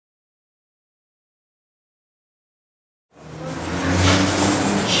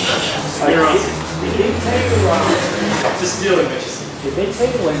just dealing with just. Did they say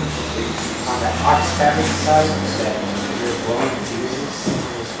when on that ox fabric side that you're blowing fuses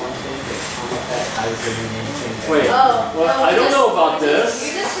is one thing, but on that how is it anything? Wait, well, I don't know about this.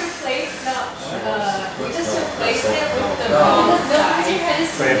 You just replaced it with the wrong side.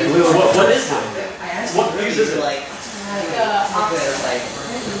 What is it? What fuse is it? Like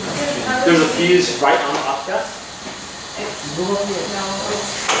There's a fuse right on the ox cap? It's not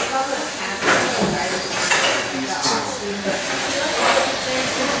a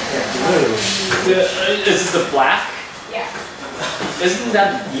Is it the black? Yeah. Isn't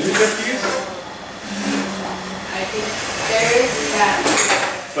that the unit fuse? I think there is that.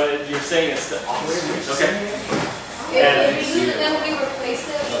 But you're saying it's the ox fuse. Okay. Then we replaced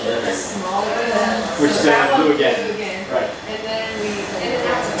it with a smaller one. Which so then that blew one again. blew again. Right. And then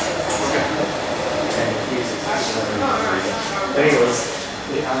that's But anyways,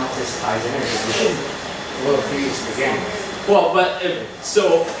 I don't know if this ties in or a little fuse again. Well, but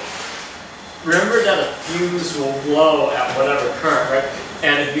so remember that a fuse will blow at whatever current, right?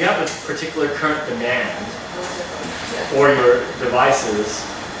 And if you have a particular current demand or your devices,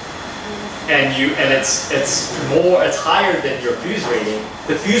 and it's higher than your fuse rating,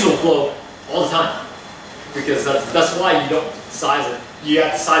 the fuse will blow all the time, because that's why you don't size it. You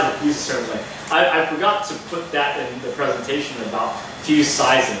have to size the fuse a certain way. I forgot to put that in the presentation about fuse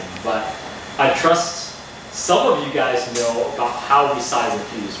sizing, but I trust some of you guys know about how we size a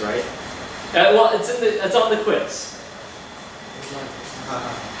fuse, right? Well, it's on the quiz.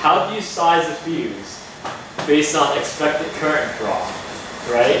 How do you size a fuse based on expected current draw,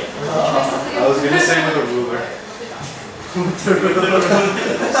 right? I was gonna say with a ruler.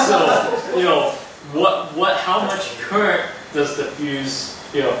 So, how much current does the fuse,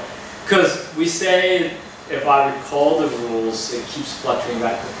 because we say, if I recall the rules, it keeps fluctuating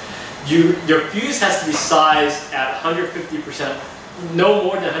back. Your fuse has to be sized at 150%, no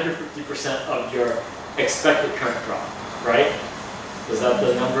more than 150% of your expected current draw, right? Is that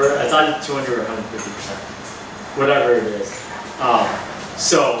the number? It's either 200 or 150%, whatever it is.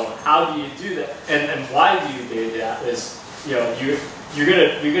 So how do you do that? And why do you do that? Is you're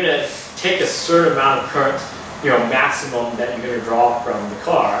gonna take a certain amount of current, maximum that you're gonna draw from the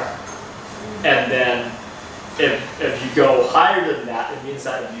car, and then if you go higher than that, it means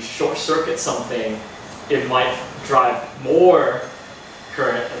that if you short circuit something, it might drive more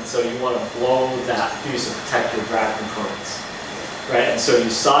current, and so you want to blow that fuse to protect your drag components, right? And so you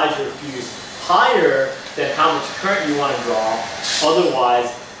size your fuse higher than how much current you want to draw,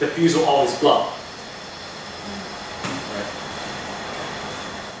 otherwise the fuse will always blow.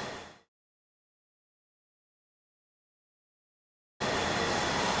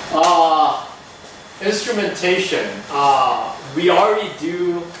 Instrumentation. We already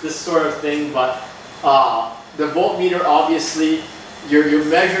do this sort of thing, but the voltmeter, obviously, you're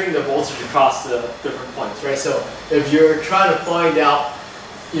measuring the voltage across the different points, right? So if you're trying to find out,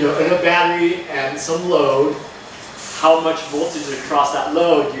 in a battery and some load, how much voltage is across that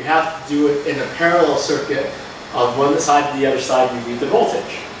load, you have to do it in a parallel circuit. On one side to the other side, you read the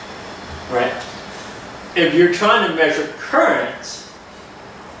voltage, right? If you're trying to measure current,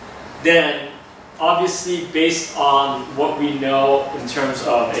 then obviously, based on what we know in terms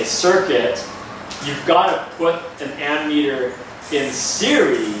of a circuit, you've got to put an ammeter in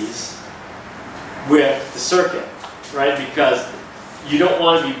series with the circuit, right? Because you don't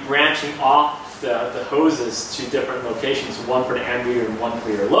want to be branching off the hoses to different locations, one for the ammeter and one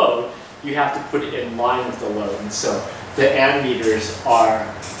for your load. You have to put it in line with the load. And so the ammeters are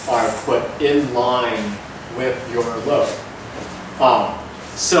put in line with your load.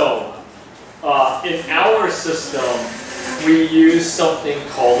 In our system, we use something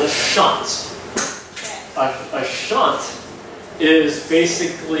called a shunt. A shunt is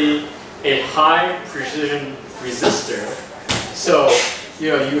basically a high precision resistor. So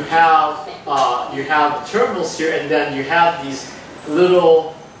you have terminals here, and then you have these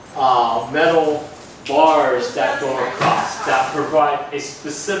little metal bars that go across that provide a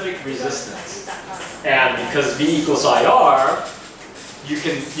specific resistance. And because V equals IR, you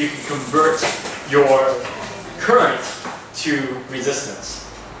can convert your current to resistance,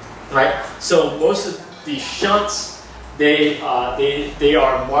 right? So most of these shunts, they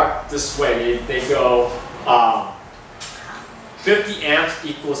are marked this way. They go 50 amps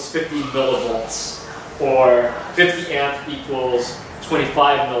equals 50 millivolts, or 50 amp equals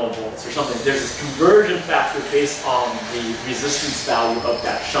 25 millivolts, or something. There's this conversion factor based on the resistance value of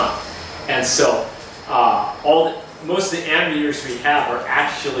that shunt, and so most of the ammeters we have are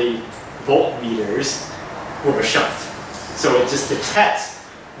actually voltmeters with a shunt. So it just detects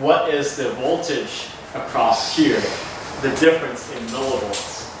what is the voltage across here, the difference in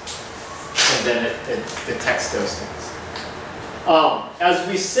millivolts, and then it detects those things. As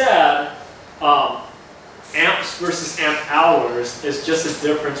we said, amps versus amp hours is just a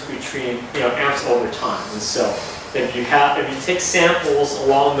difference between amps over time. And so if you take samples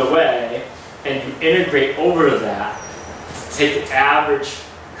along the way and you integrate over that, take the average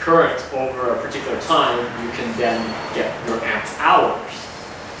current over a particular time, you can then get your amp hours.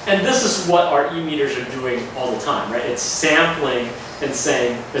 And this is what our e-meters are doing all the time, right? It's sampling and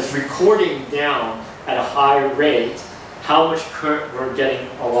saying, it's recording down at a high rate how much current we're getting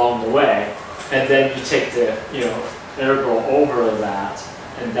along the way. And then you take the integral over that,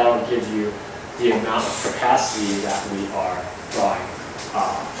 and that will give you the amount of capacity that we are drawing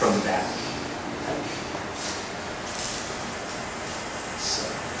from the battery.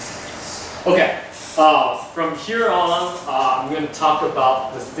 Okay, from here on, I'm going to talk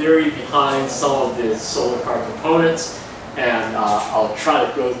about the theory behind some of the solar car components, and I'll try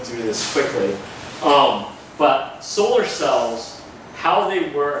to go through this quickly. But solar cells, how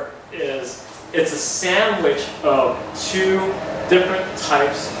they work is it's a sandwich of two different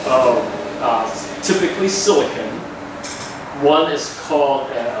types of typically silicon. One is called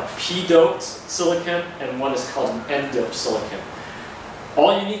a p-doped silicon, and one is called an n-doped silicon.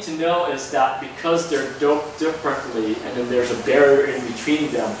 All you need to know is that because they're doped differently and then there's a barrier in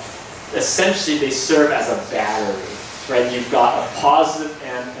between them, essentially they serve as a battery, right? You've got a positive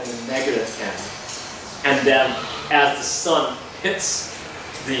end and a negative end. And then as the sun hits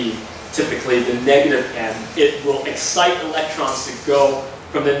typically the negative end, it will excite electrons to go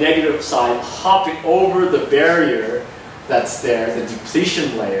from the negative side, hopping over the barrier that's there, the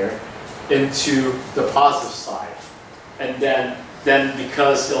depletion layer, into the positive side. And then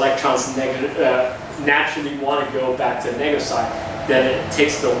because the electrons naturally want to go back to the negative side, then it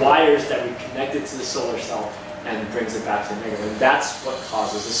takes the wires that we connected to the solar cell and brings it back to the negative. And that's what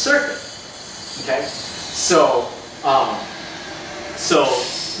causes a circuit. Okay? So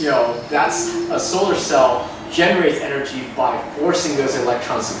that's a solar cell generates energy by forcing those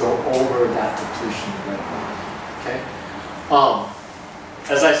electrons to go over that depletion layer. Okay?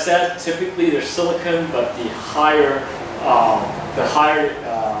 As I said, typically they're silicon, but the higher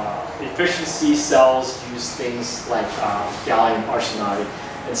efficiency cells use things like gallium arsenide.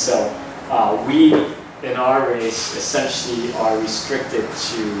 And so we, in our race, essentially are restricted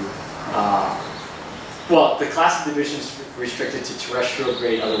to, well, the class of division is restricted to terrestrial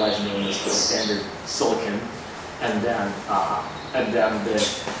grade, otherwise known as the standard silicon. And then the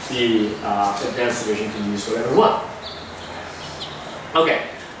advanced division can use whatever we want. Okay,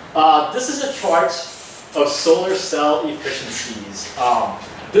 this is a chart of solar cell efficiencies.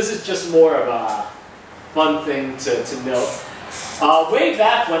 This is just more of a fun thing to note. Way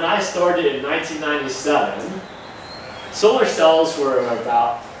back when I started in 1997, solar cells were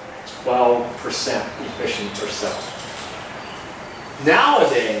about 12% efficient or so.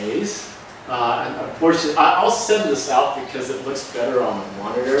 Nowadays, and unfortunately, I'll send this out because it looks better on the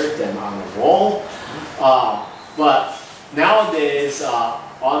monitor than on the wall. But nowadays,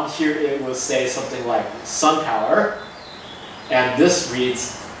 on here it will say something like sun power, and this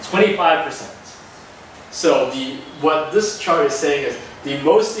reads 25%. So what this chart is saying is the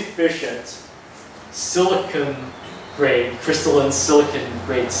most efficient silicon grade, crystalline silicon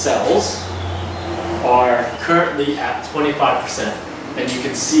grade cells are currently at 25%. And you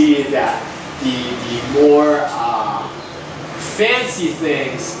can see that the more fancy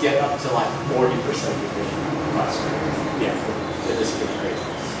things get up to like 40% efficient. Yeah, it is pretty great.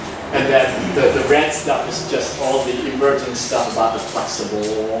 And then the red stuff is just all the emerging stuff about the flexible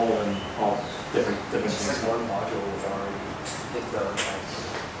and all different things. Like one module would already hit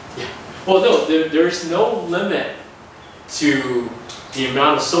the Yeah. Well, no, there's no limit to the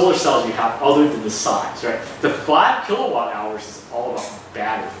amount of solar cells you have other than the size, right? The 5 kilowatt hours is all about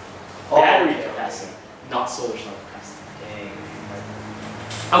battery capacity, not solar cell capacity.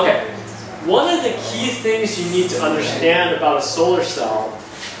 Okay. One of the key things you need to understand about a solar cell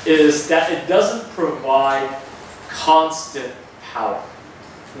is that it doesn't provide constant power.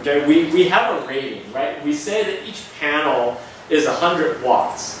 Okay, we have a rating, right? We say that each panel is 100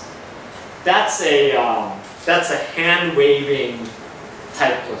 watts. That's a hand waving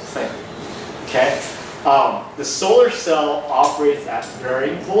type of thing. Okay, the solar cell operates at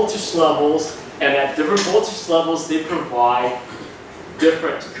varying voltage levels, and at different voltage levels, they provide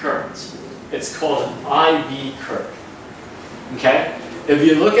different currents. It's called an IV curve. Okay? If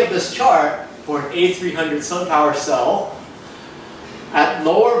you look at this chart for an A300 sun power cell, at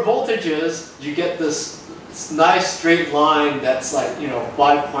lower voltages, you get this nice straight line that's like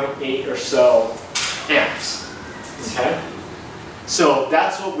 5.8 or so amps. Okay? So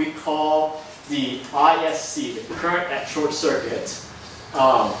that's what we call the ISC, the current at short circuit.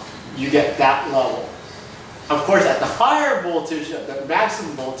 You get that level. Of course, at the higher voltage, at the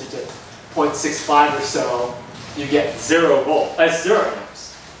maximum voltage at 0.65 or so, you get 0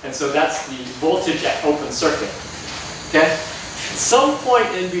 amps. And so that's the voltage at open circuit. Okay? At some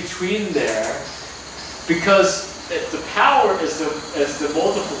point in between there, because the power is the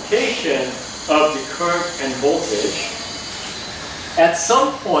multiplication of the current and voltage, at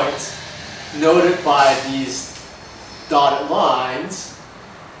some point, noted by these dotted lines,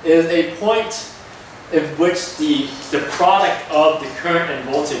 is a point in which the product of the current and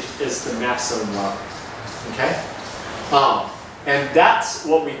voltage is the maximum level. Okay? And that's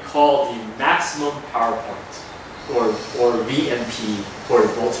what we call the maximum power point, or VMP for the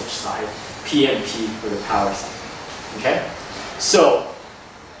voltage side, PMP for the power side. Okay? So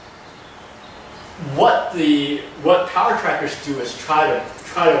what power trackers do is try to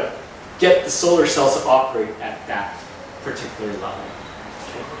get the solar cells to operate at that particular level.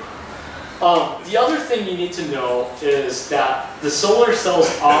 The other thing you need to know is that the solar cells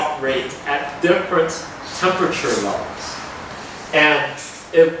operate at different temperature levels. And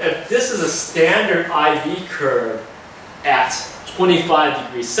if this is a standard IV curve at 25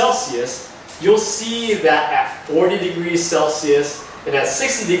 degrees Celsius, you'll see that at 40 degrees Celsius and at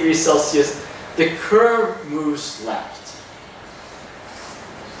 60 degrees Celsius, the curve moves left.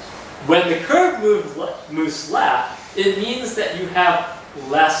 When the curve moves left, it means that you have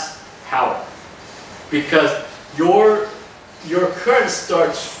less power, because your current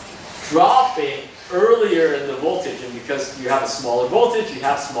starts dropping earlier in the voltage, and because you have a smaller voltage, you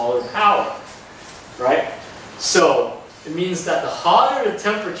have smaller power, right? So it means that the hotter the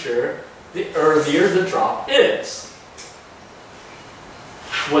temperature, the earlier the drop is.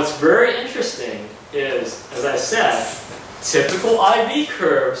 What's very interesting is, as I said, typical IV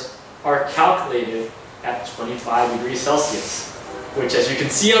curves are calculated at 25 degrees Celsius, which, as you can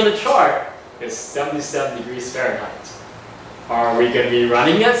see on the chart, is 77 degrees Fahrenheit. Are we going to be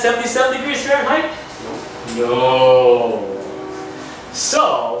running at 77 degrees Fahrenheit? No.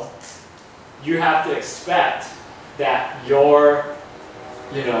 So, you have to expect that your,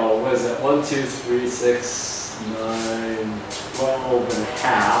 what is it, 1, 2, 3, 6, 9, 12 and a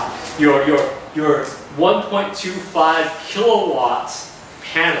half, your 1.25 kilowatt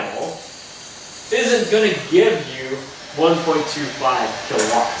panel isn't going to give you 1.25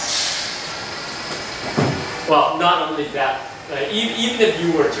 kilowatts. Well, not only that, even if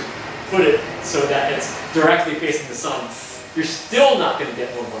you were to put it so that it's directly facing the sun, you're still not going to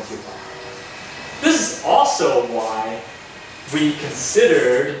get 1.25. This is also why we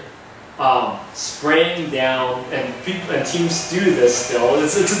considered spraying down, and teams do this still.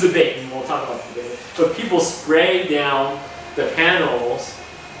 It's a debate, and we'll talk about the debate. But people spray down the panels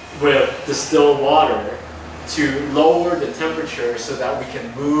with distilled water to lower the temperature so that we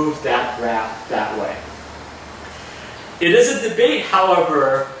can move that graph that way. It is a debate,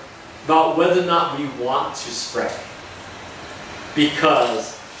 however, about whether or not we want to spray.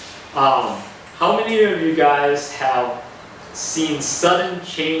 Because how many of you guys have seen sudden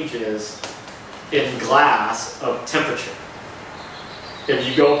changes in glass of temperature? If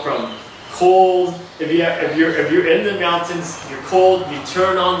you go from cold, if you're in the mountains, you're cold, you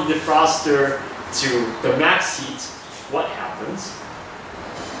turn on the defroster to the max heat, what happens?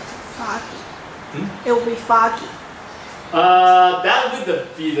 Foggy. It will be foggy. That would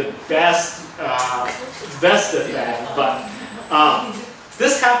be the best effect, but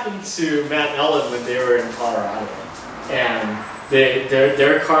this happened to Matt and Ellen when they were in Colorado, and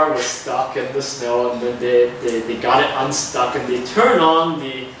their car was stuck in the snow, and then they got it unstuck, and they turn on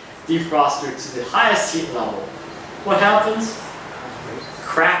the defroster to the highest heat level. What happens?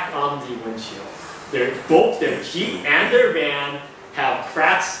 Crack on the windshield. Both their Jeep and their van have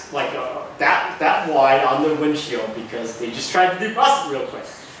cracks like that wide on the windshield because they just tried to defrost it real quick.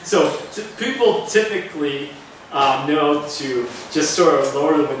 So people typically know to just sort of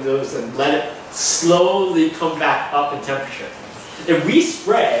lower the windows and let it slowly come back up in temperature. If we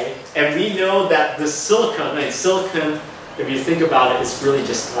spray and we know that the silicon, if you think about it, it's really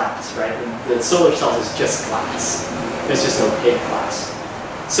just glass, right? And the solar cell is just glass. It's just opaque glass.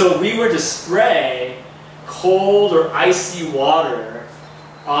 So we were to spray cold or icy water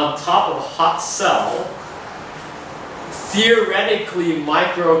on top of a hot cell, theoretically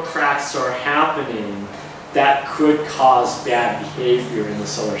micro cracks are happening that could cause bad behavior in the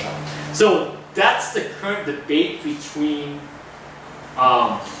solar cell. So that's the current debate between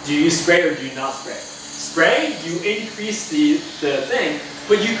do you spray or do you not spray? Spray, you increase the thing,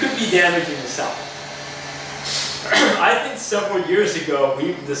 but you could be damaging the cell. I think several years ago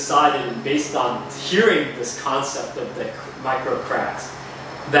we decided, based on hearing this concept of the micro cracks,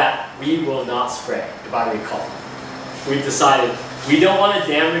 that we will not spray, if I recall. We decided we don't want to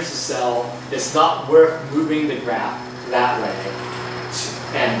damage the cell. It's not worth moving the graft that way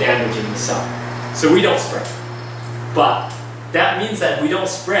and damaging the cell. So we don't spray. But that means that we don't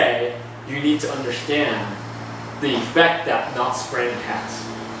spray, you need to understand the effect that not spraying has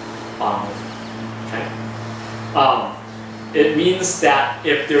on it. Okay? It means that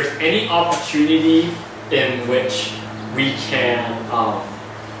if there's any opportunity in which we can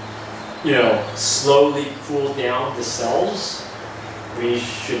slowly cool down the cells, we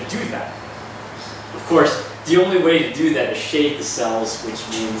should do that. Of course, the only way to do that is shade the cells, which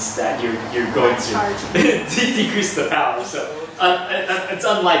means that you're going to decrease the power. So it's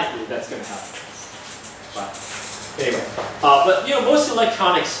unlikely that's going to happen. But anyway, but most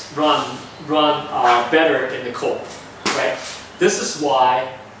electronics run better in the cold, right? This is why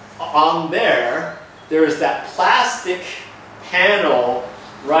on there is that plastic panel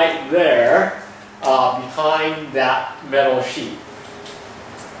right there behind that metal sheet.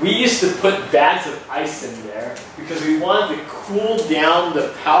 We used to put bags of ice in there because we wanted to cool down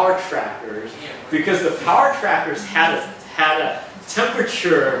the power trackers, because the power trackers had a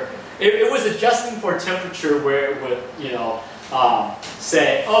temperature. It was adjusting for temperature where it would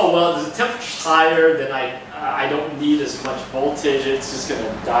say, oh well, the temperature's higher, then I don't need as much voltage. It's just going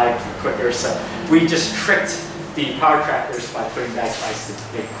to die quicker. So we just tricked the power trackers by putting bags of ice to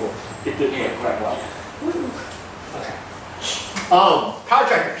make it cool. It did work quite well. Okay. Power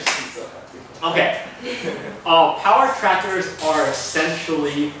trackers. Okay. Power trackers are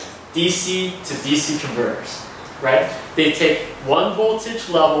essentially DC to DC converters, right? They take one voltage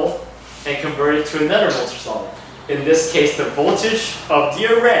level and convert it to another voltage level. In this case, the voltage of the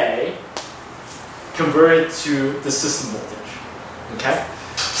array converted to the system voltage. Okay?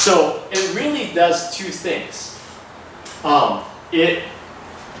 So it really does two things. It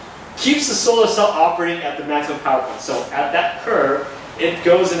keeps the solar cell operating at the maximum power point. So at that curve, it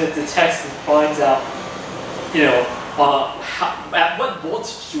goes and it detects and finds out, at what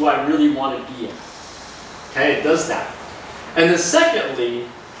voltage do I really want to be in. Okay, it does that. And then secondly,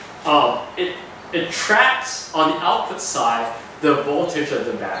 it tracks on the output side the voltage of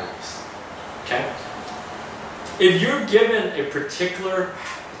the batteries. Okay? If you're given a particular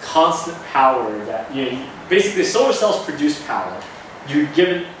constant power that, basically solar cells produce power, you're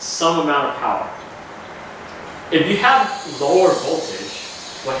given some amount of power. If you have lower voltage,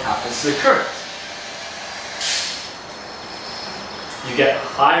 what happens to the current? You get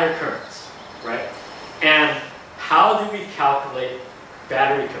higher currents, right? And how do we calculate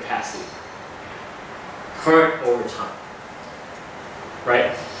battery capacity? Current over time,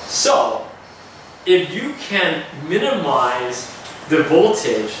 right? So, if you can minimize the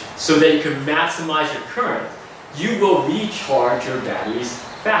voltage so that you can maximize your current, you will recharge your batteries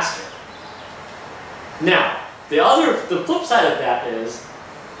faster. Now, the flip side of that is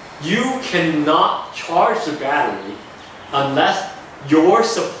you cannot charge the battery unless your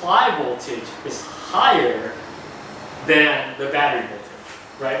supply voltage is higher than the battery voltage,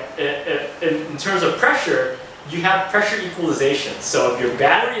 right? In terms of pressure, you have pressure equalization. So if your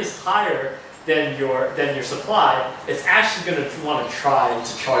battery is higher than your supply, it's actually going to want to try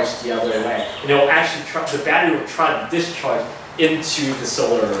to charge the other way. And it will actually the battery will try to discharge into the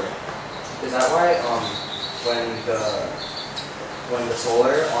solar array. Is that why when the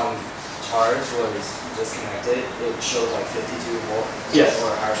solar on charge was disconnected, it showed like 52 volts yes.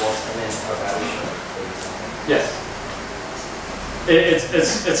 or higher volts, and then our battery showed 30 something? Yes.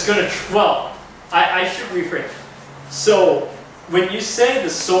 It's going to, well, I should rephrase. So when you say the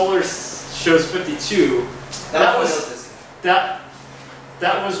solar shows 52, that was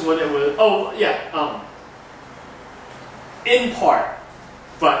when it was, oh yeah, in part,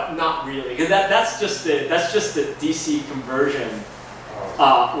 but not really, because that's just the DC conversion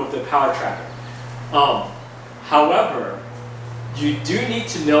with the power tracker. However, you do need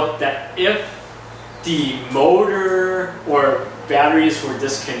to note that if the motor or batteries were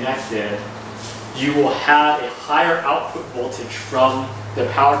disconnected, you will have a higher output voltage from the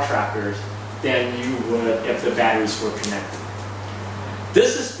power trackers than you would if the batteries were connected.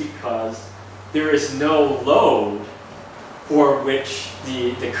 This is because there is no load for which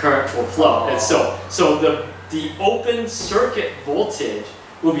the current will flow. And so the open circuit voltage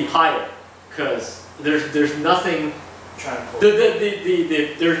will be higher because there's nothing Trying to pull.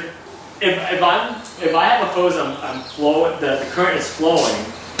 If I have a hose, I'm flowing, the current is flowing,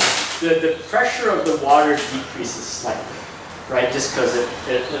 the pressure of the water decreases slightly, right? Just because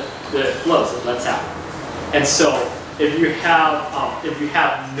it flows, it lets out. And so if you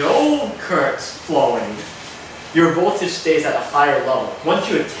have no current flowing, your voltage stays at a higher level. Once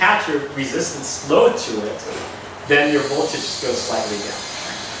you attach your resistance load to it, then your voltage goes slightly down.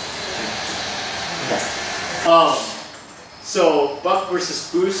 Okay. So buck versus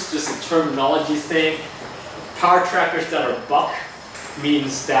boost, just a terminology thing. Power trackers that are buck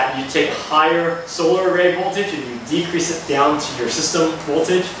means that you take a higher solar array voltage and you decrease it down to your system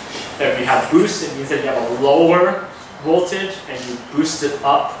voltage. If you have boost, it means that you have a lower voltage and you boost it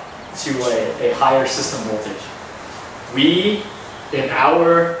up to a higher system voltage. We, in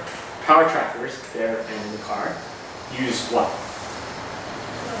our power trackers, there in the car, use what?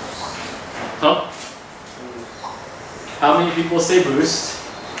 Huh? How many people say boost?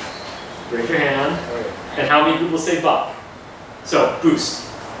 Raise your hand. And how many people say buck? So, boost.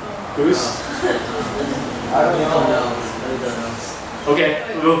 Boost? I don't know. Okay,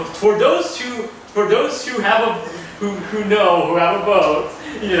 well, for those who have who have a vote,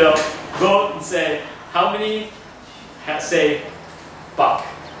 you know, vote and say how many say buck.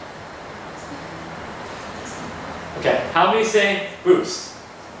 Okay, how many say boost?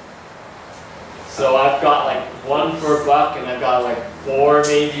 So I've got like 1 for buck and I've got like 4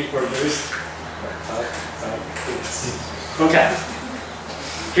 maybe for boost. Okay.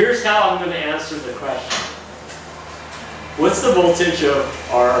 Here's how I'm going to answer the question. What's the voltage of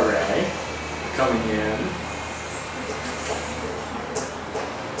our array coming in?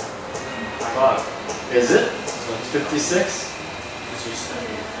 Buck. Is it? 56?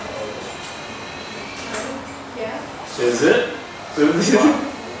 Yeah. Is it?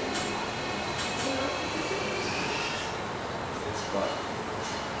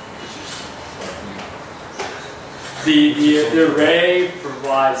 The array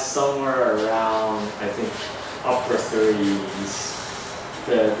provides somewhere around, I think, upper 30s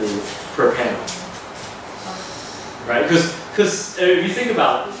the per panel, right? Because if you think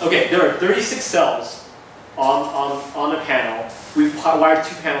about it, okay, there are 36 cells on a panel. We wired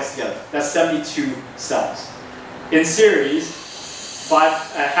 2 panels together. That's 72 cells. In series,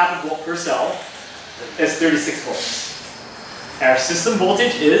 half a volt per cell is 36 volts. Our system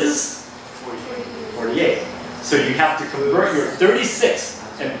voltage is 48. So you have to convert your 36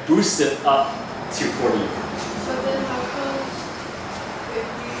 and boost it up to 48. But then how come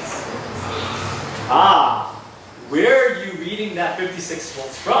where are you reading that 56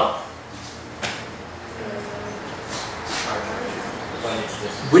 volts from?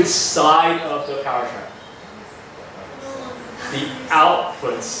 Which side of the power track? The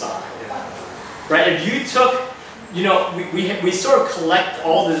output side. Right? If you took, you know, we sort of collect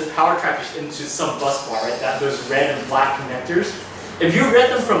all the power trackers into some bus bar, right? Those red and black connectors. If you read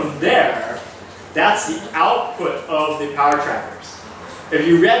them from there, that's the output of the power trackers. If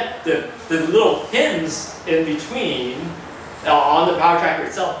you read the little pins in between on the power tracker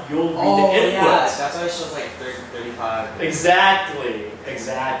itself, you'll read the inputs. Yeah, that's why it shows like 30, 35. Exactly.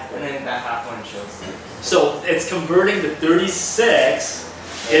 And then that half one shows like. So it's converting the 36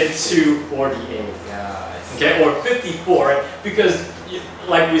 into 48. Yeah. Okay, or 54, right? Because,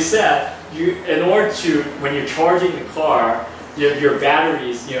 like we said, in order to, when you're charging the car, your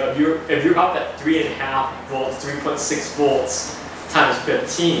batteries, you know, if you're up at 3.5 volts, 3.6 volts times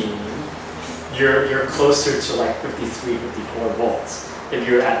 15, you're closer to like 53, 54 volts. If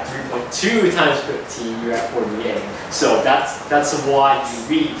you're at 3.2 times 15, you're at 48. So that's why you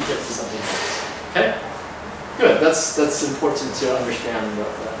read to get to something else. Okay, good. That's important to understand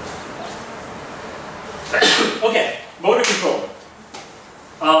what that. Okay, motor controller.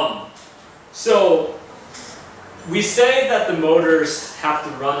 So we say that the motors have to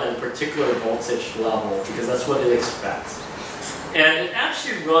run at a particular voltage level because that's what it expects. And it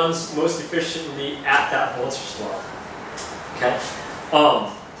actually runs most efficiently at that voltage level. Okay?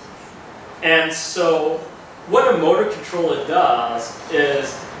 And so what a motor controller does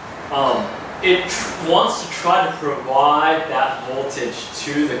is it wants to try to provide that voltage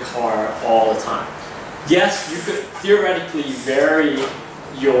to the car all the time. Yes, you could theoretically vary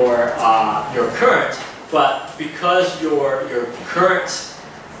your current, but because your current,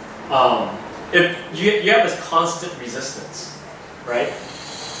 if you have this constant resistance, right?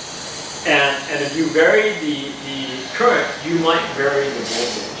 And if you vary the current, you might vary the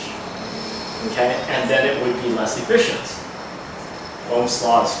voltage, okay? And then it would be less efficient. Ohm's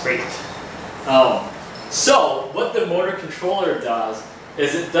law is great. So what the motor controller does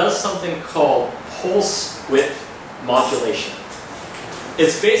is it does something called pulse width modulation.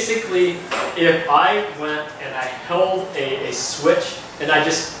 It's basically if I went and I held a switch and I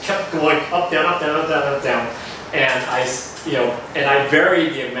just kept going up, down, up, down, up, down, up, down, and I and I vary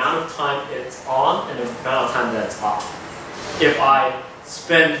the amount of time it's on and the amount of time that it's off. If I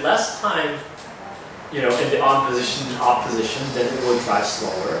spend less time, in the on position and off position, then it will drive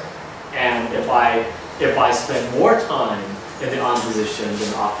slower. And if I spend more time in the on position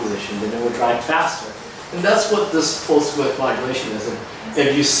than off position, then it will drive faster. And that's what this pulse width modulation is. And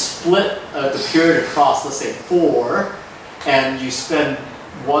if you split the period across, let's say 4, and you spend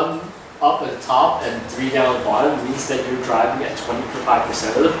 1 up at the top and 3 down the bottom, it means that you're driving at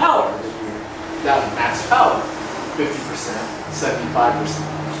 25% of the power. That max power, 50%,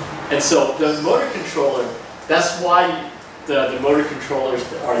 75%. And so the motor controller, that's why the motor controllers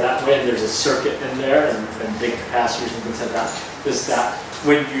are that way, and there's a circuit in there and big capacitors and things like that, is that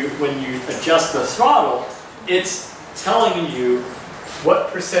when you adjust the throttle, it's telling you what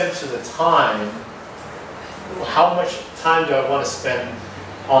percentage of the time, how much time do I want to spend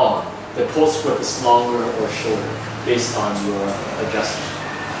on. The pulse width is longer or shorter based on your adjustment.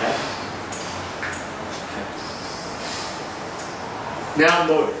 Okay? Now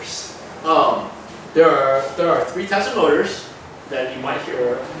motors. There are 3 types of motors that you might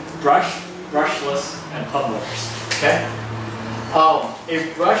hear: brushless, and hub motors. Okay?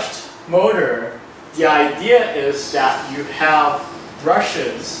 A brushed motor, the idea is that you have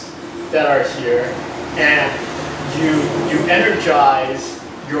brushes that are here, and you energize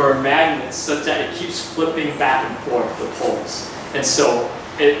your magnet such that it keeps flipping back and forth the poles, and so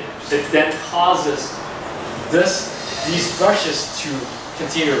it then causes these brushes to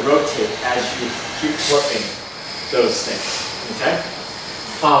continue to rotate as you keep flipping those things. Okay.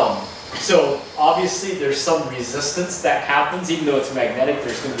 So obviously there's some resistance that happens, even though it's magnetic.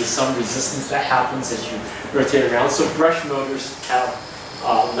 There's going to be some resistance that happens as you rotate around. So brush motors have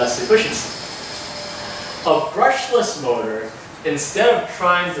less efficiency. A brushless motor, instead of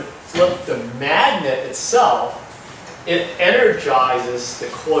trying to flip the magnet itself, it energizes the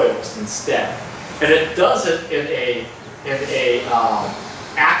coils instead, and it does it in a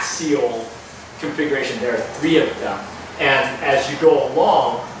axial configuration. There are 3 of them, and as you go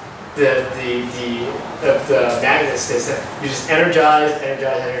along, the magnet stays there. You just energize, and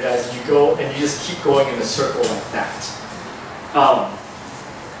you go, and you just keep going in a circle like that.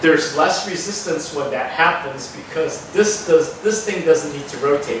 There's less resistance when that happens because this thing doesn't need to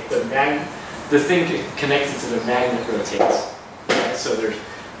rotate. The thing connected to the magnet rotates. Okay? So there's,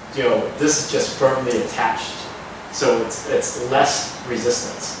 this is just firmly attached. So it's less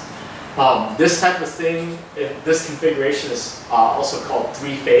resistance. This type of thing, this configuration is also called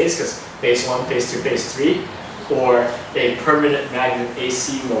 3-phase, because phase 1, phase 2, phase 3, or a permanent magnet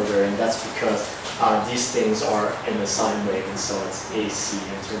AC motor, and that's because these things are in the sine wave, and so it's AC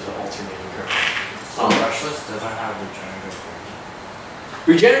in terms of alternating current. Brushless doesn't have regenerative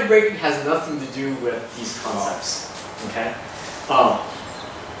braking. Regenerative braking has nothing to do with these concepts. Okay,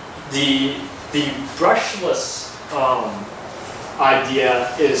 the brushless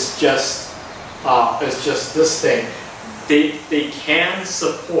idea is just this thing. They can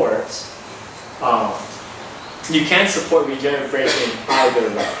support. You can support regenerative braking either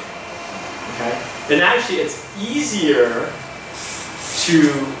way. Okay, and actually it's easier to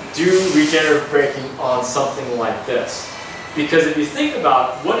do regenerative braking on something like this, because if you think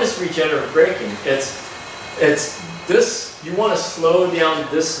about what is regenerative braking, it's this. You want to slow down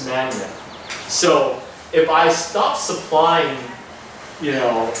this magnet. So if I stop supplying,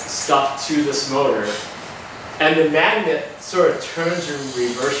 stuff to this motor, and the magnet sort of turns in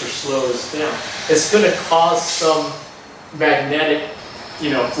reverse or slows down, it's going to cause some magnetic,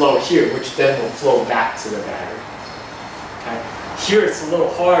 flow here, which then will flow back to the battery. Okay. Here it's a little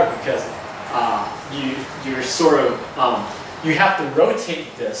hard because you're sort of you have to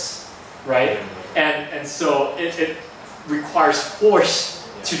rotate this, right? And so it requires force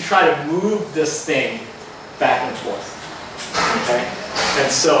to try to move this thing back and forth. Okay,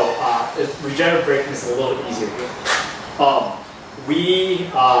 and so regenerative braking is a little easier here.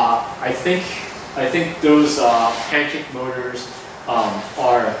 I think those pancake motors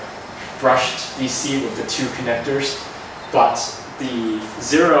are brushed DC with the 2 connectors, but the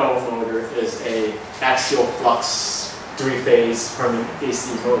Zero motor is a axial flux 3-phase permanent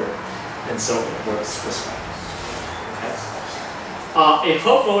AC motor, and so it works this way. Okay. A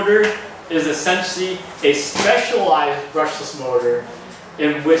hub motor is essentially a specialized brushless motor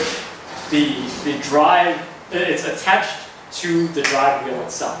in which the drive, it's attached to the drive wheel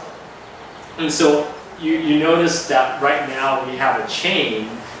itself. And so you notice that right now we have a chain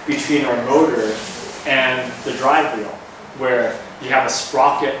between our motor and the drive wheel, where you have a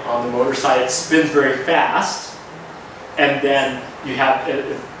sprocket on the motor side. It spins very fast, and then you have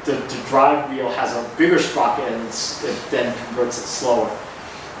the drive wheel has a bigger sprocket and it then converts it slower.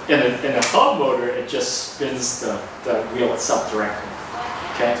 In a hub motor, it just spins the wheel itself directly.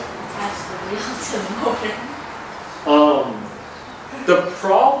 Okay. Attach the wheel to the motor. The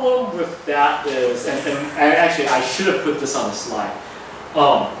problem with that is, and actually I should have put this on the slide.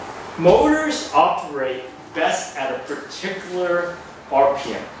 Motors operate best at a particular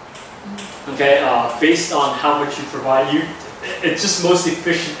RPM. Okay, based on how much you provide, it's just most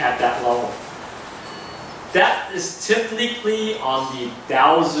efficient at that level. That is typically on the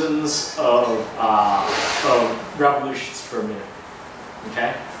thousands of revolutions per minute.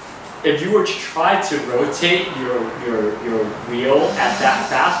 Okay, if you were to try to rotate your wheel at that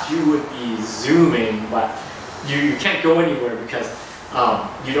fast, you would be zooming, but you can't go anywhere because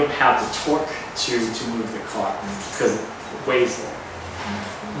you don't have the torque to move the car because it weighs there.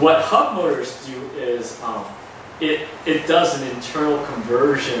 What hub motors do is it does an internal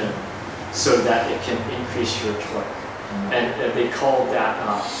conversion so that it can increase your torque, and they call that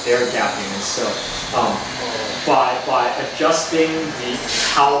air gapping. And so by adjusting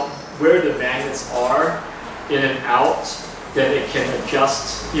where the magnets are in and out, then it can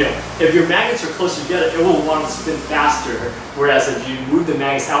adjust. You know, if your magnets are closer together, it will want to spin faster. Whereas if you move the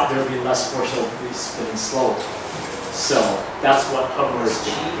magnets out, there will be less force; it will be spinning slower. So that's what hub motors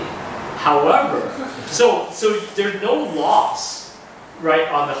do. However, so there's no loss, right,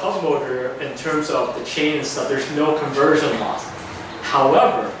 on the hub motor in terms of the chain and stuff. There's no conversion loss.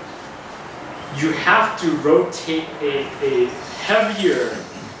 However, you have to rotate a heavier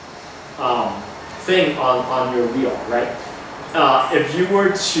thing on your wheel, right? If you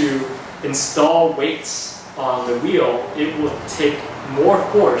were to install weights on the wheel, it will take more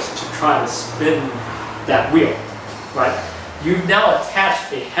force to try to spin that wheel, right? You've now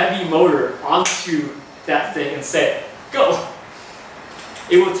attached a heavy motor onto that thing and say, go!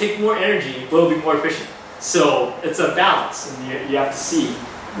 It will take more energy, but it will be more efficient. So it's a balance, and you have to see,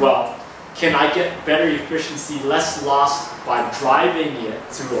 well, can I get better efficiency, less loss by driving it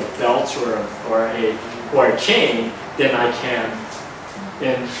through a belt or a chain than I can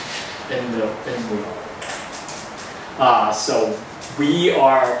in the wheel. So we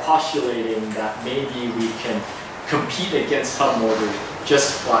are postulating that maybe we can compete against hub motors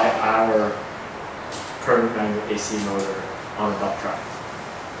just by our permanent manual AC motor on a belt drive.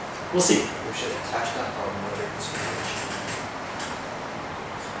 We'll see. We should attach that hub motor to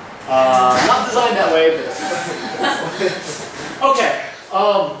not designed that way, but okay.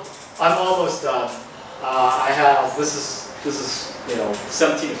 I'm almost done. I have this is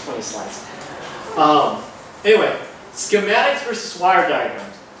 17 to 20 slides. Anyway, schematics versus wire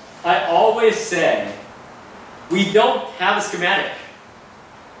diagrams. I always say we don't have a schematic.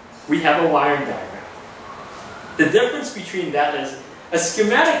 We have a wiring diagram. The difference between that is a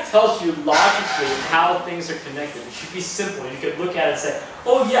schematic tells you logically how things are connected. It should be simple. You could look at it and say,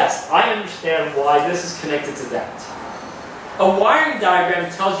 oh yes, I understand why this is connected to that. A wiring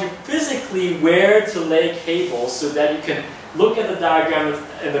diagram tells you physically where to lay cables so that you can look at the diagram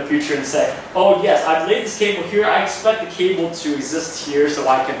in the future and say, oh yes, I've laid this cable here, I expect the cable to exist here so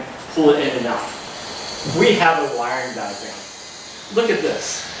I can pull it in and out. We have a wiring diagram. Look at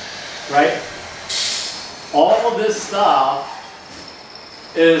this, right? All of this stuff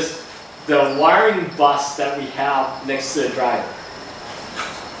is the wiring bus that we have next to the driver.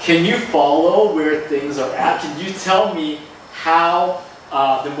 Can you follow where things are at? Can you tell me how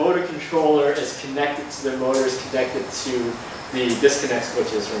the motor controller is connected to the motors connected to the disconnect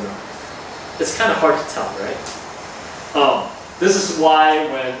switches or not? It's kind of hard to tell, right? This is why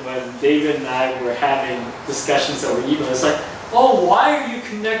when David and I were having discussions over email, it's like, oh, why are you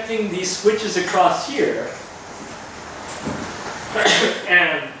connecting these switches across here?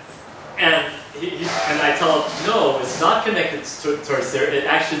 and I tell him, no, it's not connected towards there. It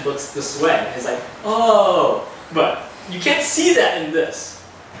actually looks this way. It's like, oh, but you can't see that in this.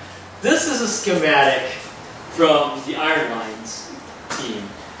 This is a schematic from the Iron Lines team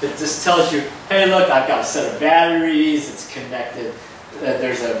that just tells you, hey, look, I've got a set of batteries. It's connected.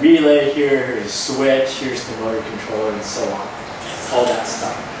 There's a relay here. Here's a switch. Here's the motor controller, and so on. All that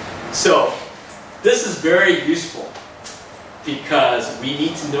stuff. So this is very useful, because we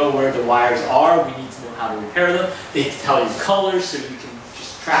need to know where the wires are, we need to know how to repair them. They tell you colors so you can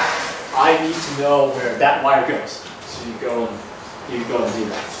just track. I need to know where that wire goes. So you go and do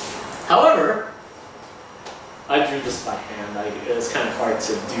that. However, I drew this by hand. It was kind of hard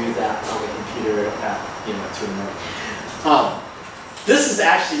to do that on the computer to remote. This is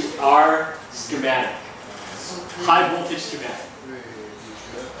actually our schematic, high voltage schematic.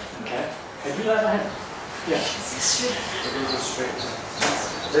 Okay, I drew that by hand. Yeah.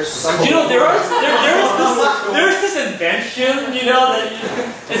 There's some. You know, there's this invention, you know, that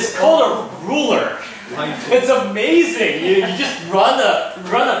it's called a ruler. It's amazing. You just run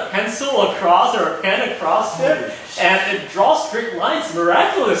a pencil across or a pen across it, and it draws straight lines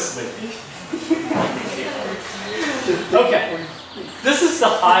miraculously. Okay, this is the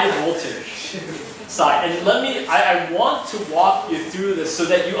high voltage side, and I want to walk you through this so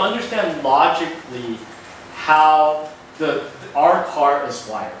that you understand logically how our car is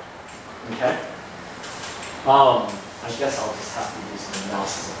wired. Okay. I guess I'll just have to use the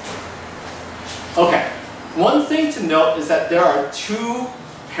mouse. Okay. One thing to note is that there are two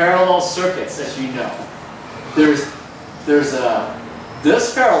parallel circuits, as you know. There's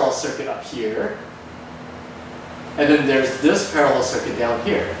this parallel circuit up here, and then there's this parallel circuit down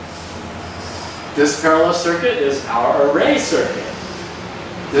here. This parallel circuit is our array circuit.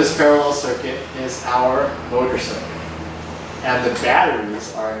 This parallel circuit is our motor circuit. And the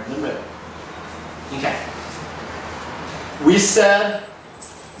batteries are in the middle. Okay. We said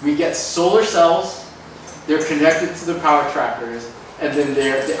we get solar cells, they're connected to the power trackers, and then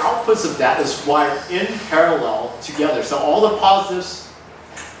the outputs of that is wired in parallel together. So all the positives,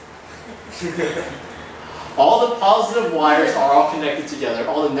 all the positive wires are all connected together,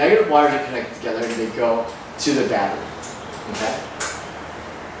 all the negative wires are connected together, and they go to the battery. Okay?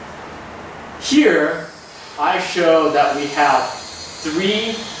 Here, I show that we have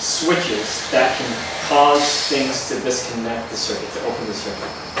 3 switches that can cause things to disconnect the circuit, to open the circuit.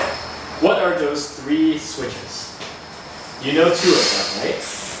 What are those 3 switches? You know 2 of them, right?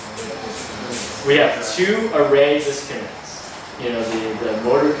 We have 2 array disconnects. You know,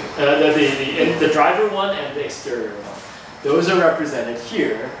 the driver one and the exterior one. Those are represented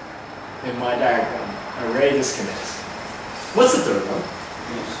here in my diagram. Array disconnects. What's the third one?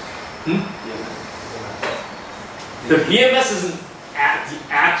 The BMS isn't the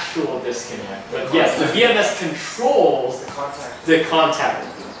actual disconnect, but yes, the BMS controls the contactor.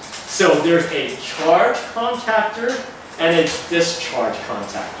 So there's a charge contactor and a discharge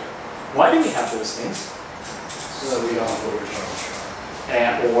contactor. Why do we have those things? So that we don't overcharge.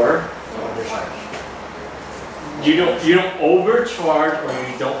 Or you don't overcharge or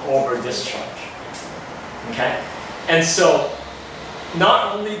you don't over discharge. Okay, and so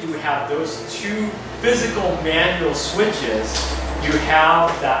not only do we have those 2 physical manual switches, you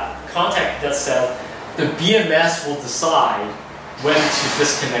have that contact that says the BMS will decide when to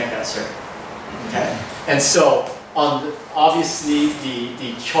disconnect that circuit. Okay, and so obviously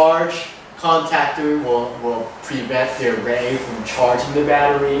the charge contactor will prevent the array from charging the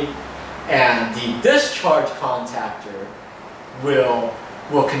battery, and the discharge contactor will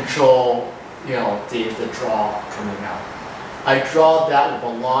control, you know, the draw coming out. I draw that with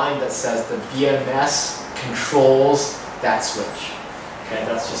a line that says the BMS controls that switch. Okay,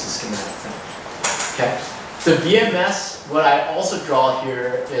 that's just a schematic thing. Okay, the BMS, what I also draw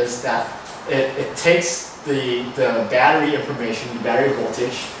here is that it takes the battery information, the battery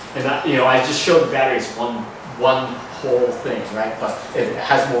voltage, and that, you know, I just showed the battery as one whole thing, right? But it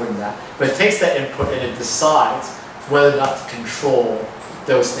has more than that. But it takes that input and it decides whether or not to control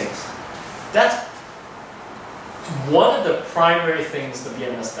those things. That's one of the primary things the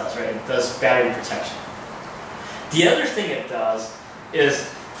BMS does, right? It does battery protection. The other thing it does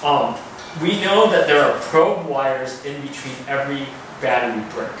is we know that there are probe wires in between every battery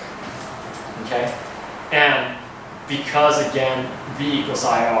brick. Okay? And because, again, V equals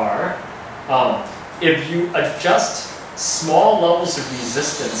IR, if you adjust small levels of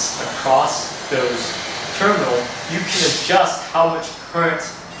resistance across those terminals, you can adjust how much current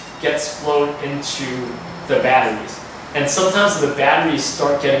gets flowed into the batteries. And sometimes the batteries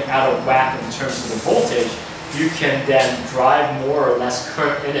start getting out of whack in terms of the voltage, you can then drive more or less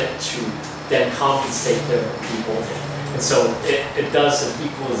current in it to then compensate the voltage. And so it does an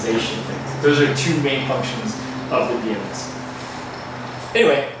equalization thing. Those are 2 main functions of the BMS.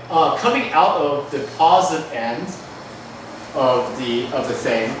 Anyway, coming out of the positive end of the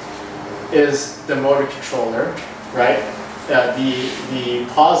thing is the motor controller, right? The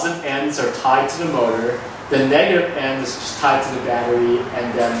positive ends are tied to the motor. The negative end is just tied to the battery,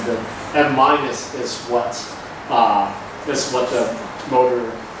 and then the M minus is what the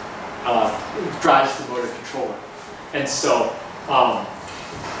motor drives the motor controller. And so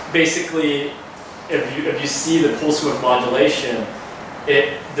basically, if you see the pulse width modulation,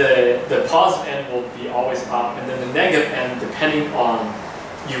 the positive end will be always up, and then the negative end, depending on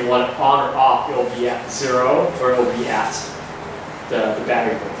you want it on or off, it will be at 0 or it will be at the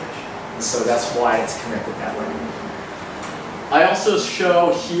battery voltage. And so that's why it's connected that way. I also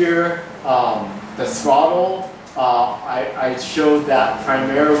show here the throttle I showed that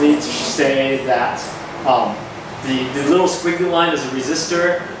primarily to say that the little squiggly line is a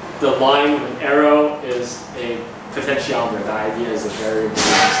resistor, the line with an arrow is a potentiometer. The idea is a variable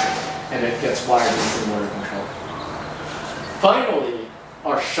resistor, and it gets wired into the motor control. Finally,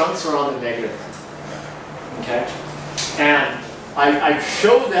 our shunts are on the negative end, okay? And I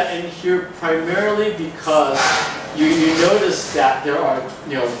show that in here primarily because you notice that there are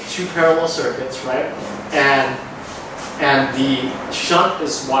two parallel circuits, right? And the shunt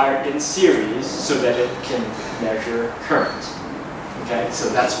is wired in series so that it can measure current. Okay, so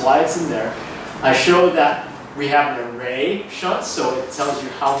that's why it's in there. I show that we have an array shunt, so it tells you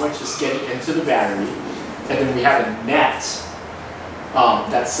how much is getting into the battery, and then we have a net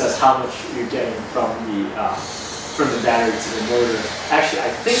that says how much you're getting from the battery to the motor. Actually,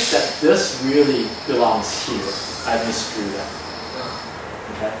 I think that this really belongs here. I misdrew that.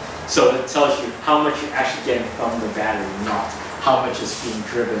 Okay, so it tells you how much you're actually getting from the battery, not how much is being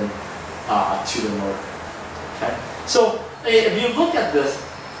driven to the motor. Okay, so if you look at this,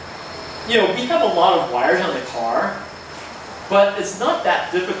 we have a lot of wires on the car, but it's not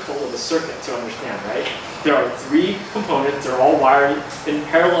that difficult of a circuit to understand, right? There are 3 components, they're all wired in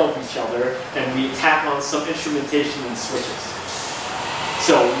parallel with each other, and we tack on some instrumentation and switches.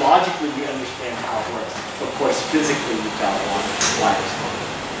 So logically we understand how it works. Of course, physically we've got a lot of wires.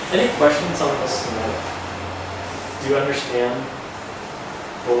 Any questions on this? Do you understand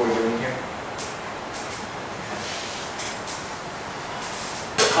what we're doing here?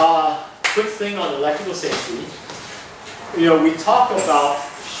 Quick thing on electrical safety. We talk about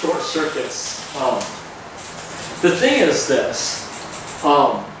short circuits. The thing is this.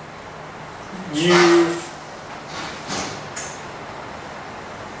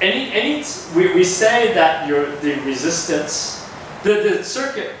 We say that the resistance, the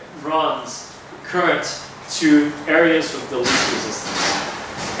circuit runs current to areas with the least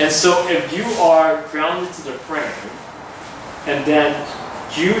resistance. And so if you are grounded to the frame, and then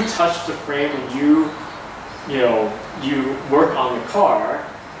you touch the frame and you work on the car,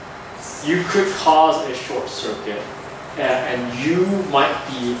 you could cause a short circuit, and you might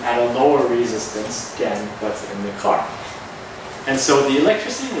be at a lower resistance than what's in the car. And so the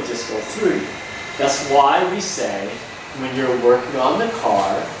electricity will just go through you. That's why we say when you're working on the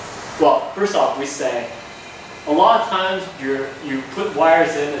car, well, first off, we say a lot of times you put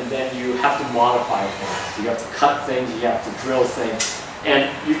wires in and then you have to modify things. You have to cut things, you have to drill things.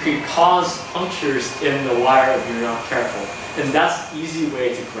 And you can cause punctures in the wire if you're not careful. And that's an easy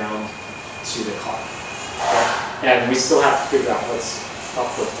way to ground to the car. Okay? And we still have to figure out what's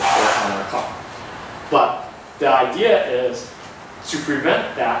up with the short on our car. But the idea is to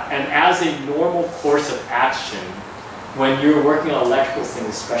prevent that, and as a normal course of action, when you're working on electrical things,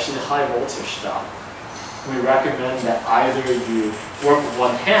 especially high voltage stuff, we recommend that either you work with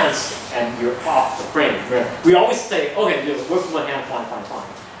one hand and you're off the frame. We always say, okay, you work with one hand, fine.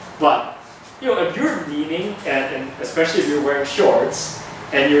 But if you're leaning, and especially if you're wearing shorts,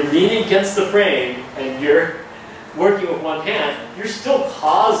 and you're leaning against the frame and you're working with one hand, you're still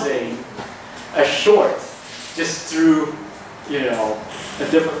causing a short just through a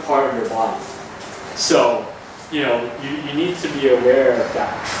different part of your body. So you need to be aware of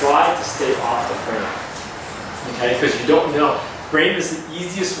that. Try to stay off the frame. Okay, because you don't know. Frame is the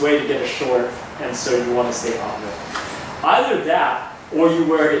easiest way to get a short, and so you want to stay off of it. Either that, or you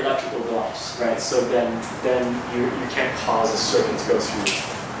wear electrical gloves, right? So then you can't cause a circuit to go through.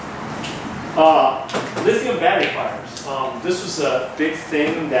 Lithium battery fires. This was a big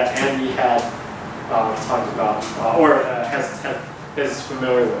thing that Andy had talked about, or is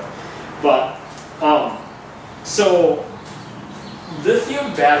familiar with. But so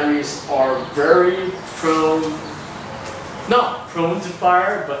lithium batteries are very not prone to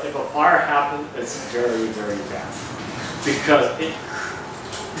fire, but if a fire happens, it's very, very bad. Because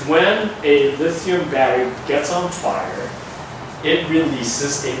when a lithium battery gets on fire, it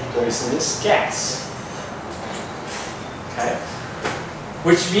releases a poisonous gas. Okay?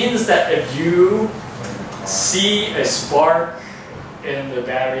 Which means that if you see a spark in the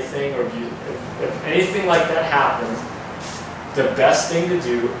battery thing, or if anything like that happens, the best thing to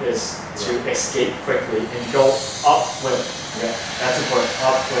do is to escape quickly and go upwind. Okay? That's important,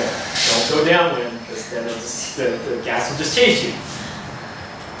 upwind. Don't go downwind, because then the gas will just chase you.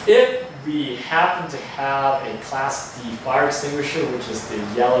 If we happen to have a Class D fire extinguisher, which is the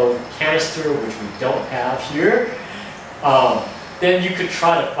yellow canister, which we don't have here, then you could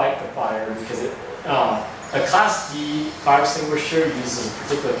try to fight the fire, because a Class D fire extinguisher uses a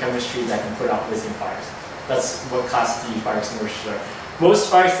particular chemistry that can put out lithium fires. That's what Class D fire extinguishers are. Most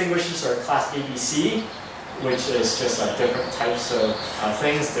fire extinguishers are Class ABC, which is just like different types of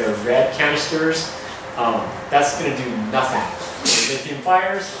things. They're red canisters. That's going to do nothing with lithium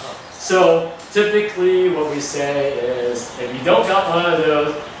fires. So typically what we say is, if you don't got one of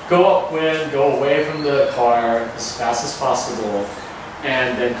those, go upwind, go away from the car as fast as possible,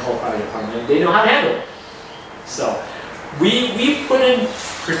 and then call fire department. They know how to handle it. So we put in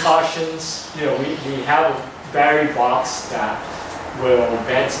precautions. You know, we have a battery box that will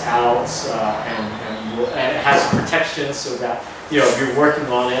vent out and it has protection so that, you know, if you're working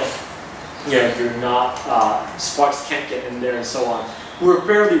on it, you know, you're not, sparks can't get in there and so on. We're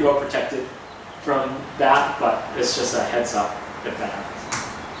fairly well protected from that, but it's just a heads up if that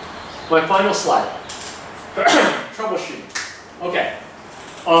happens. My final slide, troubleshooting. Okay,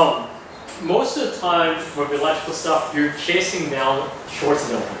 most of the time with electrical stuff, you're chasing down shorts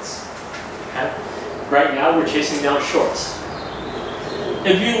and opens. Okay? Right now, we're chasing down shorts.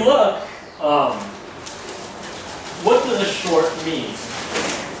 If you look, what does a short mean?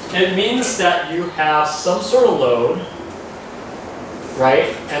 It means that you have some sort of load,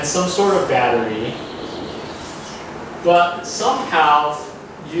 right, and some sort of battery, but somehow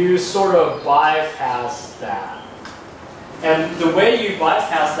you sort of bypass that. And the way you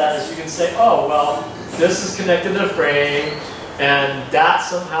bypass that is you can say, oh, well, this is connected to the frame, and that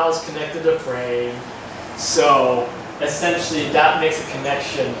somehow is connected to the frame. So essentially that makes a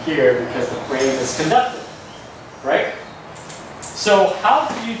connection here because the frame is conductive, right? So how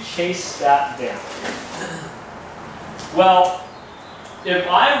do you chase that down? Well, if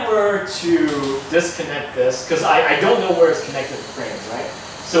I were to disconnect this, because I don't know where it's connected to the frame, right?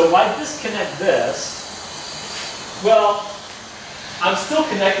 So if I disconnect this, well, I'm still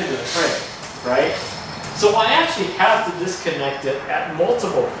connected to the frame, right? So I actually have to disconnect it at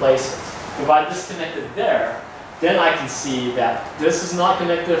multiple places. If I disconnect it there, then I can see that this is not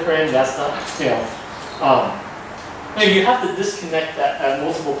connected to the frame, that's not, you know. And you have to disconnect that at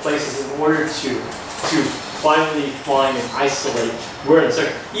multiple places in order to finally find and isolate where it's.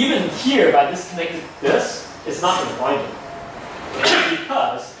 So even here, if I disconnected this, it's not going to find it.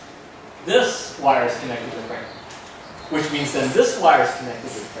 Because this wire is connected to the frame. Which means then this wire is connected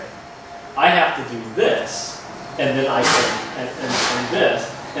to the frame. I have to do this, and then I can, and this,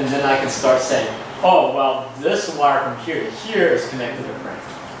 and then I can start saying, oh, well, this wire from here to here is connected to the frame.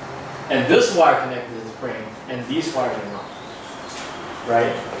 And this wire connected to the frame, and these wires are not.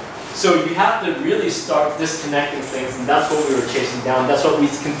 Right? So you have to really start disconnecting things, and that's what we were chasing down. That's what we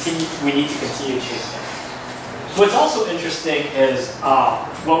need to continue chasing down. What's also interesting is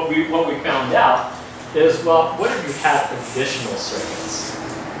what we found out is, well, what if you had additional circuits?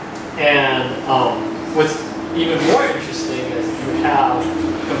 And what's even more interesting is you have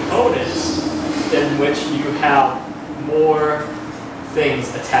components in which you have more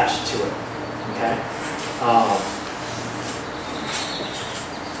things attached to it. Okay.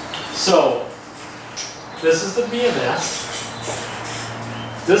 So this is the BMS.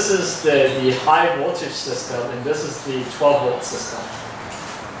 This is the high voltage system, and this is the 12-volt system.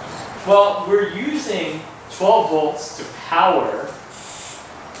 Well, we're using 12 volts to power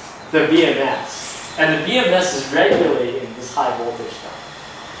the BMS, and the BMS is regulating this high voltage stuff.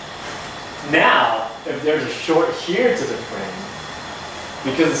 Now, if there's a short here to the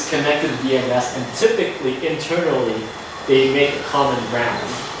frame, because it's connected to BMS, and typically internally they make a common ground,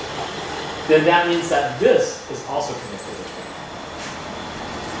 then that means that this is also connected to the frame.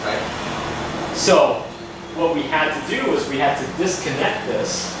 Right? So what we had to do was we had to disconnect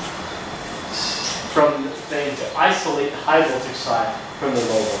this from the thing to isolate the high voltage side from the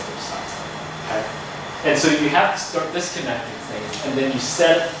low voltage side. Okay? And so you have to start disconnecting things, and then you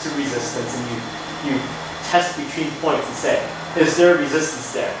set it to resistance, and you test between points and say, is there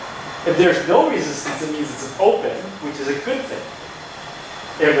resistance there? If there's no resistance, it means it's open, which is a good thing.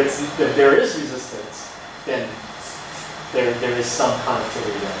 If there is resistance, then there is some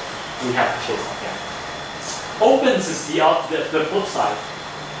connectivity there. We have to chase it down. Opens is the flip side.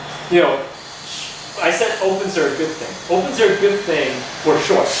 You know, I said opens are a good thing. Opens are a good thing for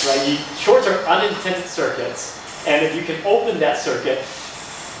shorts, right? Shorts are unintended circuits, and if you can open that circuit,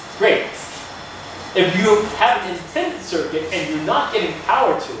 great. If you have an intended circuit and you're not getting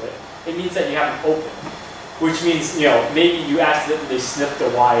power to it, it means that you have an open, which means, you know, maybe you accidentally snipped a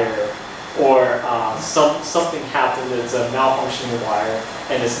wire, or something happened, it's a malfunctioning wire,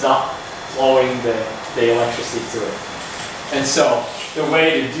 and it's not flowing the electricity through it. And so the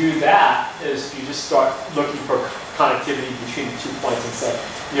way to do that is you just start looking for connectivity between the 2 points and say,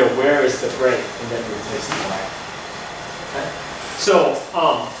 you know, where is the break, and then you replace the wire. Okay? So,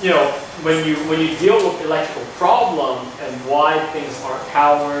 you know, when you deal with electrical problem and why things aren't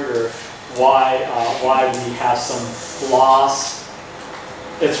powered, or why we have some loss.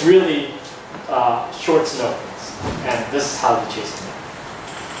 It's really shorts and opens, and this is how we chase them.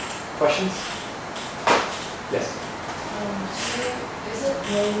 Questions? Yes. Is it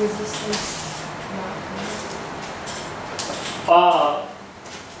low resistance not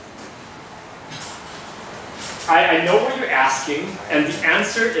I know what you're asking, and the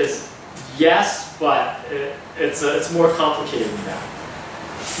answer is yes, but it's more complicated than that.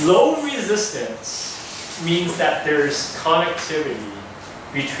 Low resistance means that there's connectivity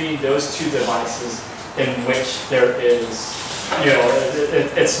between those two devices in which there is,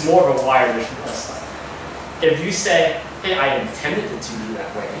 it's more of a wired request. If you say, hey, I intended it to be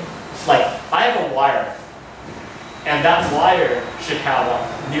that way, like I have a wire, and that wire should have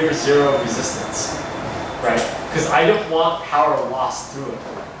a near zero resistance, right? Because I don't want power loss through it.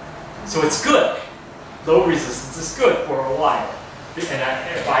 So it's good. Low resistance is good for a wire. And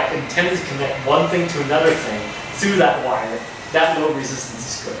if I intend to connect one thing to another thing through that wire, that low resistance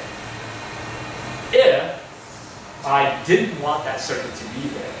is good. If I didn't want that circuit to be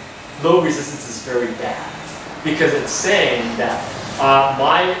there, low resistance is very bad. Because it's saying that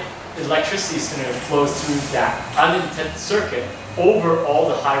my electricity is going to flow through that unintended circuit over all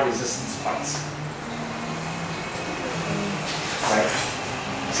the high resistance parts. Right?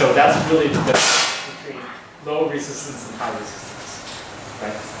 So that's really the difference between low resistance and high resistance.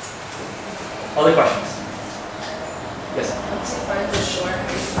 Right? Other questions? Yes? What's the part of the short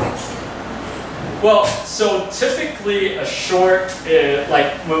resistance? Well, so typically a short,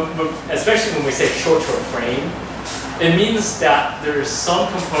 especially when we say short frame, it means that there is some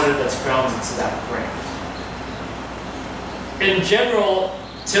component that's grounded to that frame. In general,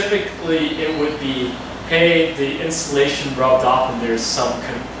 typically it would be, hey, the insulation rubbed off and there's some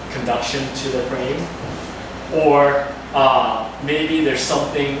conduction to the frame, or maybe there's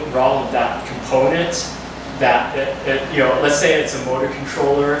something wrong with that component that, let's say it's a motor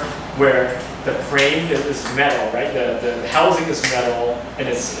controller where the frame is metal, right? The housing is metal and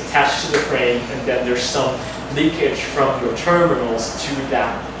it's attached to the frame, and then there's some leakage from your terminals to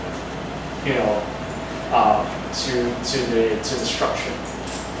that, to the structure.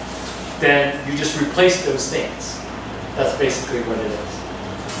 Then you just replace those things. That's basically what it is.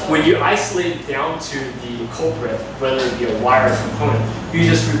 When you isolate it down to the culprit, whether it be a wire component, you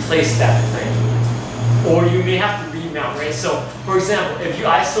just replace that thing. Or you may have to remount, right? So, for example, if you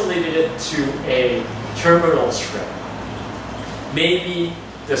isolated it to a terminal strip, maybe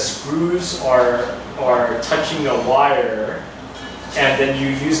the screws are touching a wire, and then you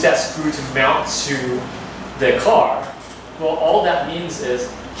use that screw to mount to the car. Well, all that means is,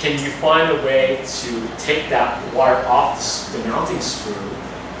 can you find a way to take that wire off the mounting screw,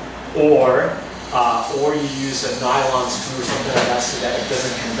 or you use a nylon screw or something like that so that it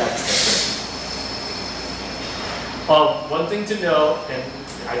doesn't conduct the thing. One thing to know, and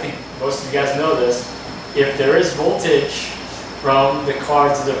I think most of you guys know this, if there is voltage from the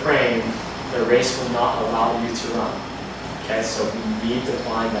car to the frame, the race will not allow you to run. Okay, so we need to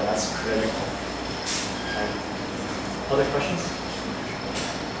find that. That's critical. Okay. Other questions?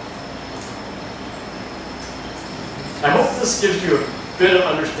 I hope this gives you a bit of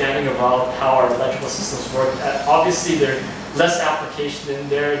understanding about how our electrical systems work. Obviously, there's less application in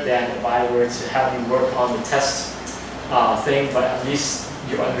there than if I were to have you work on the test thing, but at least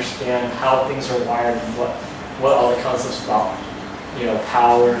you understand how things are wired and what all the concepts about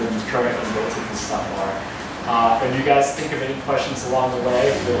power and current and voltage and stuff are. If you guys think of any questions along the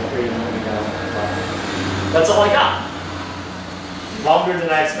way, feel free to let me know. That's all I got. Longer than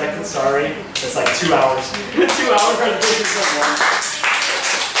I expected, sorry. It's like 2 hours. 2 hours presentation so long.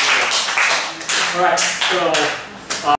 All right, so